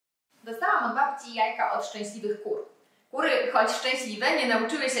Dostałam od babci jajka od szczęśliwych kur. Kury, choć szczęśliwe, nie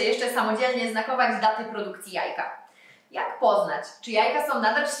nauczyły się jeszcze samodzielnie znakować daty produkcji jajka. Jak poznać, czy jajka są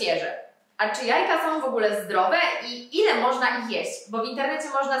nadal świeże? A czy jajka są w ogóle zdrowe i ile można ich jeść? Bo w internecie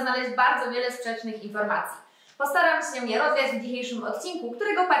można znaleźć bardzo wiele sprzecznych informacji. Postaram się je rozwiać w dzisiejszym odcinku,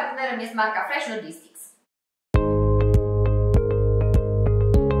 którego partnerem jest marka Fresh Logistics.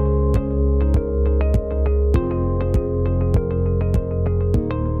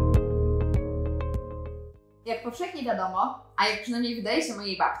 Jak powszechnie wiadomo, a jak przynajmniej wydaje się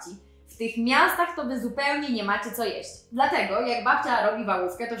mojej babci, w tych miastach to wy zupełnie nie macie co jeść. Dlatego jak babcia robi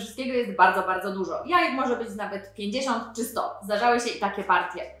wałówkę, to wszystkiego jest bardzo, bardzo dużo. Jajek może być nawet 50 czy 100. Zdarzały się i takie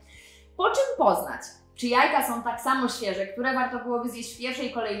partie. Po czym poznać, czy jajka są tak samo świeże, które warto byłoby zjeść w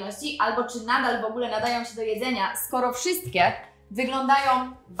pierwszej kolejności, albo czy nadal w ogóle nadają się do jedzenia, skoro wszystkie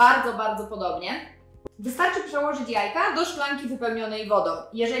wyglądają bardzo, bardzo podobnie? Wystarczy przełożyć jajka do szklanki wypełnionej wodą.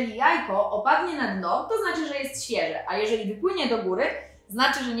 Jeżeli jajko opadnie na dno, to znaczy, że jest świeże, a jeżeli wypłynie do góry,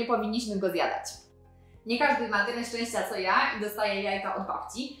 znaczy, że nie powinniśmy go zjadać. Nie każdy ma tyle szczęścia co ja i dostaje jajka od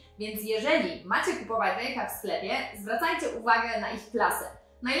babci, więc jeżeli macie kupować jajka w sklepie, zwracajcie uwagę na ich klasę.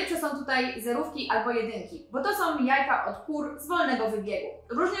 Najlepsze są tutaj zerówki albo jedynki, bo to są jajka od kur z wolnego wybiegu.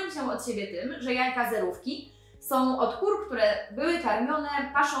 Różnią się od siebie tym, że jajka zerówki są od kur, które były karmione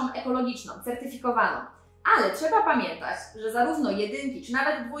paszą ekologiczną, certyfikowaną. Ale trzeba pamiętać, że zarówno jedynki, czy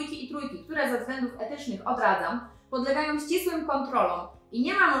nawet dwójki i trójki, które ze względów etycznych odradzam, podlegają ścisłym kontrolom i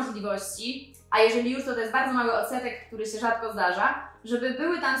nie ma możliwości, a jeżeli już to jest bardzo mały odsetek, który się rzadko zdarza, żeby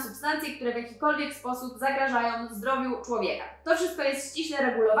były tam substancje, które w jakikolwiek sposób zagrażają zdrowiu człowieka. To wszystko jest ściśle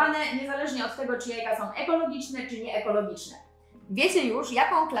regulowane, niezależnie od tego, czy jajka są ekologiczne, czy nieekologiczne. Wiecie już,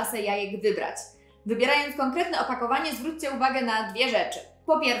 jaką klasę jajek wybrać. Wybierając konkretne opakowanie, zwróćcie uwagę na dwie rzeczy.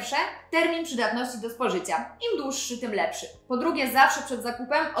 Po pierwsze, termin przydatności do spożycia. Im dłuższy, tym lepszy. Po drugie, zawsze przed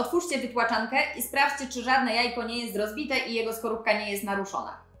zakupem otwórzcie wytłaczankę i sprawdźcie, czy żadne jajko nie jest rozbite i jego skorupka nie jest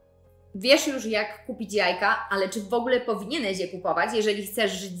naruszona. Wiesz już, jak kupić jajka, ale czy w ogóle powinieneś je kupować, jeżeli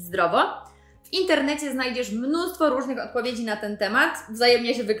chcesz żyć zdrowo? W internecie znajdziesz mnóstwo różnych odpowiedzi na ten temat,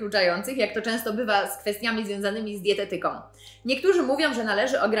 wzajemnie się wykluczających, jak to często bywa z kwestiami związanymi z dietetyką. Niektórzy mówią, że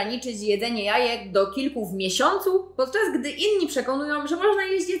należy ograniczyć jedzenie jajek do kilku w miesiącu, podczas gdy inni przekonują, że można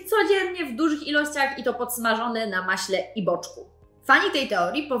jeść je codziennie w dużych ilościach i to podsmażone na maśle i boczku. Fani tej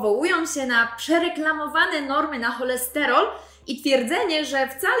teorii powołują się na przereklamowane normy na cholesterol i twierdzenie, że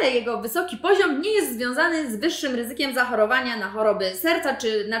wcale jego wysoki poziom nie jest związany z wyższym ryzykiem zachorowania na choroby serca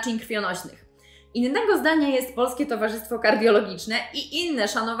czy naczyń krwionośnych. Innego zdania jest Polskie Towarzystwo Kardiologiczne i inne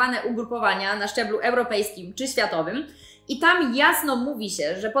szanowane ugrupowania na szczeblu europejskim czy światowym. I tam jasno mówi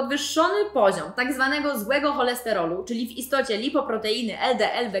się, że podwyższony poziom tak zwanego złego cholesterolu, czyli w istocie lipoproteiny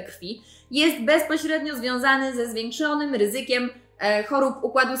LDL we krwi, jest bezpośrednio związany ze zwiększonym ryzykiem chorób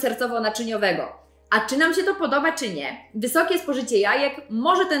układu sercowo-naczyniowego. A czy nam się to podoba, czy nie? Wysokie spożycie jajek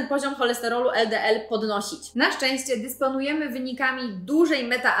może ten poziom cholesterolu LDL podnosić. Na szczęście dysponujemy wynikami dużej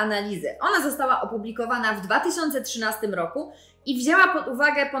metaanalizy. Ona została opublikowana w 2013 roku i wzięła pod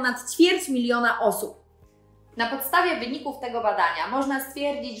uwagę ponad 250 000 osób. Na podstawie wyników tego badania można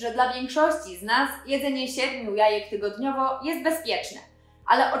stwierdzić, że dla większości z nas jedzenie 7 jajek tygodniowo jest bezpieczne.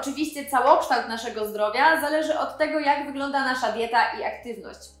 Ale oczywiście całokształt naszego zdrowia zależy od tego, jak wygląda nasza dieta i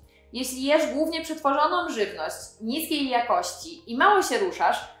aktywność. Jeśli jesz głównie przetworzoną żywność niskiej jakości i mało się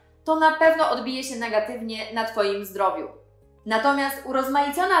ruszasz, to na pewno odbije się negatywnie na Twoim zdrowiu. Natomiast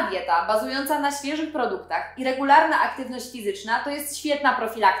urozmaicona dieta bazująca na świeżych produktach i regularna aktywność fizyczna to jest świetna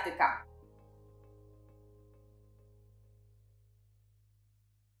profilaktyka.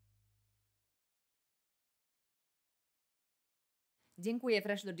 Dziękuję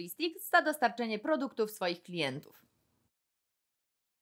Fresh Logistics za dostarczenie produktów swoich klientów.